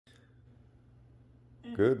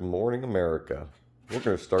Good morning, America. We're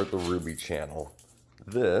going to start the Ruby channel.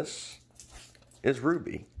 This is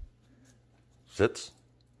Ruby. Sits.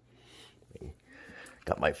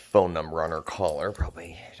 Got my phone number on her collar.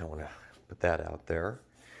 Probably don't want to put that out there.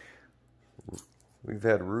 We've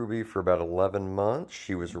had Ruby for about 11 months.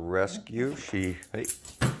 She was a rescue.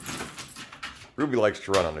 Ruby likes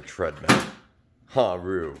to run on a treadmill. Huh,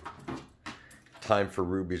 Roo? Time for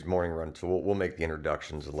Ruby's morning run, so we'll make the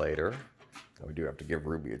introductions later. We do have to give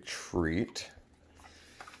Ruby a treat.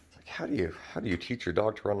 It's like, how do you teach your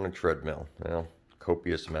dog to run on a treadmill? Well,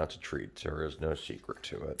 copious amounts of treats. There is no secret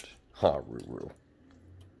to it. Huh, Roo.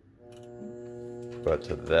 But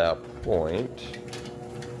to that point,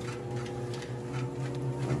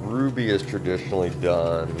 Ruby is traditionally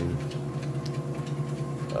done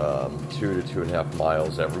 2 to 2.5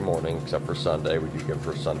 miles every morning, except for Sunday. We do give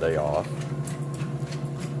her Sunday off.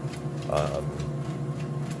 A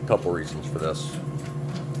couple reasons for this.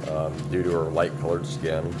 Due to her light-colored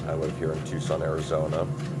skin, I live here in Tucson, Arizona,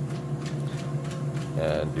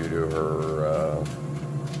 and due to her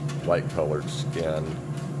light-colored skin,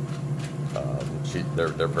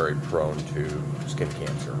 they're very prone to skin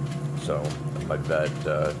cancer. So my vet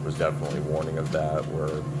was definitely warning of that,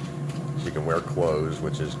 where she can wear clothes,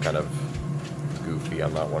 which is kind of goofy.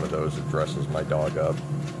 I'm not one of those that dresses my dog up.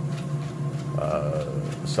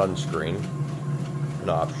 Sunscreen, an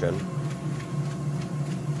option.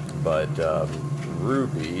 But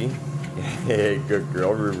Ruby, hey, good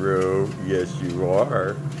girl, Roo. Yes, you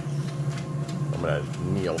are. I'm gonna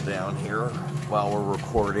kneel down here while we're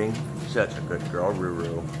recording. Such a good girl,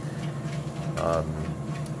 Roo.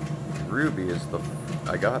 Ruby is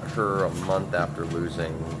I got her a month after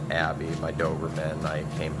losing Abby, my Doberman. I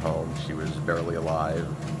came home. She was barely alive.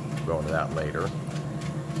 We'll go into that later.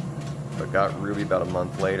 But got Ruby about a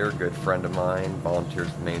month later. A good friend of mine volunteers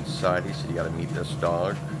at the Humane Society, said you got to meet this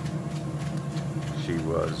dog. She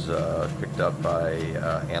was picked up by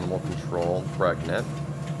animal control, pregnant.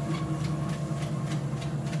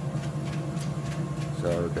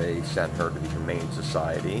 So they sent her to the Humane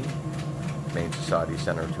Society. Humane Society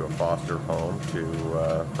sent her to a foster home for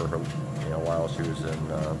her, while she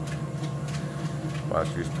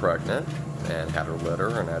was pregnant, and had her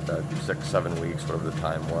litter, and at that 6-7 weeks, whatever the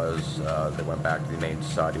time was, they went back to the Humane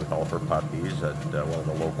Society with all of her puppies at one of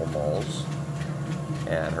the local malls,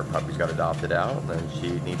 and her puppies got adopted out, and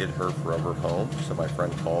she needed her forever home. So my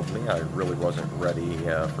friend called me. I really wasn't ready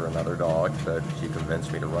for another dog, but she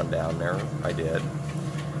convinced me to run down there. I did.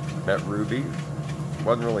 Met Ruby.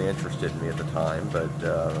 Wasn't really interested in me at the time, but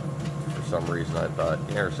for some reason I thought,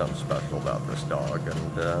 there's something special about this dog,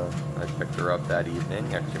 and I picked her up that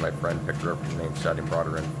evening. Actually, my friend picked her up from the Humane Society and brought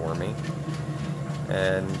her in for me,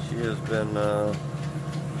 and she has been a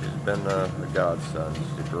godsend.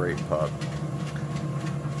 She's a great pup.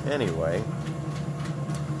 Anyway,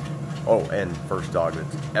 and first dog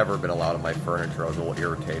that's ever been allowed on my furniture. I was a little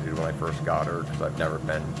irritated when I first got her, because I've never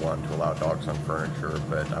been one to allow dogs on furniture,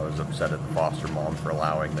 but I was upset at the foster mom for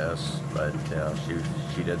allowing this. But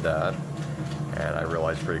she did that, and I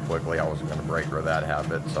realized pretty quickly I wasn't going to break her of that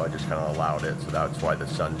habit, so I just kind of allowed it. So that's why the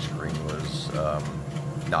sunscreen was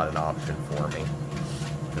not an option for me,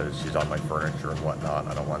 because she's on my furniture and whatnot.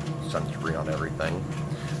 I don't want sunscreen on everything.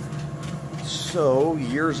 So,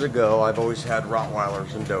 years ago, I've always had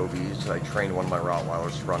Rottweilers and Dobies. I trained one of my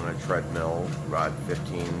Rottweilers to run on a treadmill about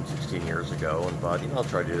 15, 16 years ago, and thought, I'll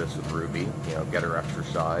try to do this with Ruby, get her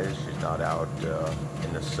exercise. She's not out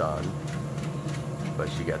in the sun, but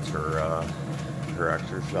she gets her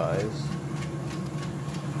exercise.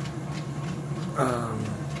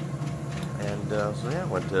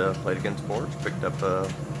 Went to Play It Again Sports, picked up a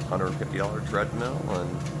 $150 treadmill,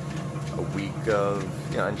 and a week of,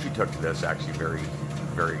 and she took to this actually very,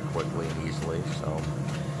 very quickly and easily.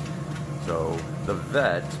 So the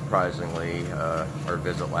vet, surprisingly, our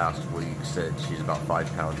visit last week said she's about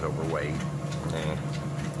 5 pounds overweight.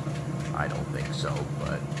 I don't think so,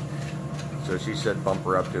 but so she said bump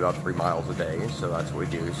her up to about 3 miles a day. So that's what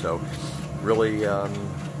we do. So really,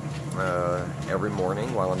 every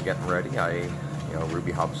morning while I'm getting ready,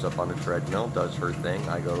 Ruby hops up on the treadmill, does her thing.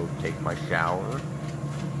 I go take my shower,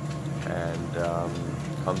 and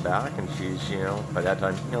come back, and she's, by that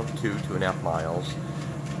time, 2.5 miles,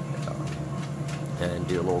 and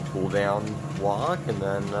do a little cool down walk, and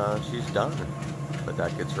then she's done. But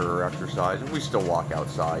that gets her exercise, and we still walk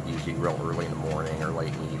outside, usually real early in the morning or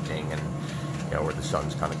late in the evening, and where the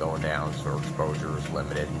sun's kind of going down, so her exposure is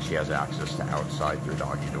limited, and she has access to outside through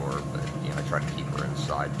doggy door, but I try to keep her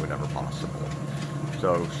inside whenever possible.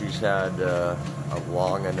 So she's had a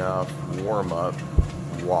long enough warm-up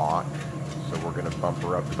walk So we're going to bump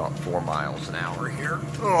her up to about 4 miles an hour here.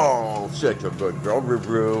 Oh, such a good girl,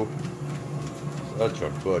 Ruru. Such a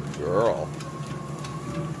good girl.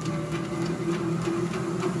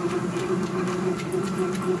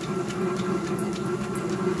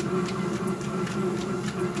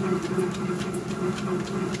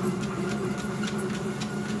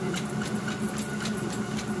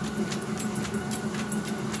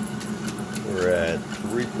 We're at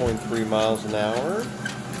 3.3 miles an hour.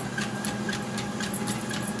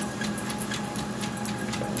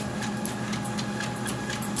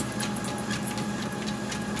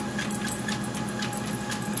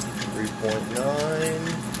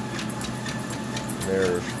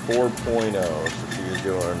 There's 4.0, so she's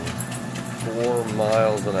doing 4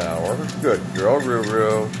 miles an hour. Good girl,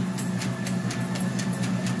 Ruru.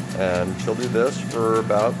 And she'll do this for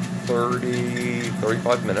about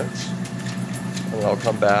 35 minutes. And I'll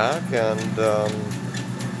come back and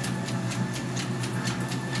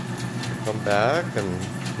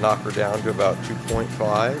knock her down to about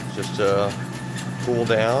 2.5 just to cool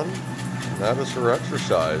down. And that is her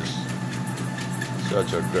exercise.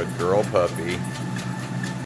 Such a good girl puppy.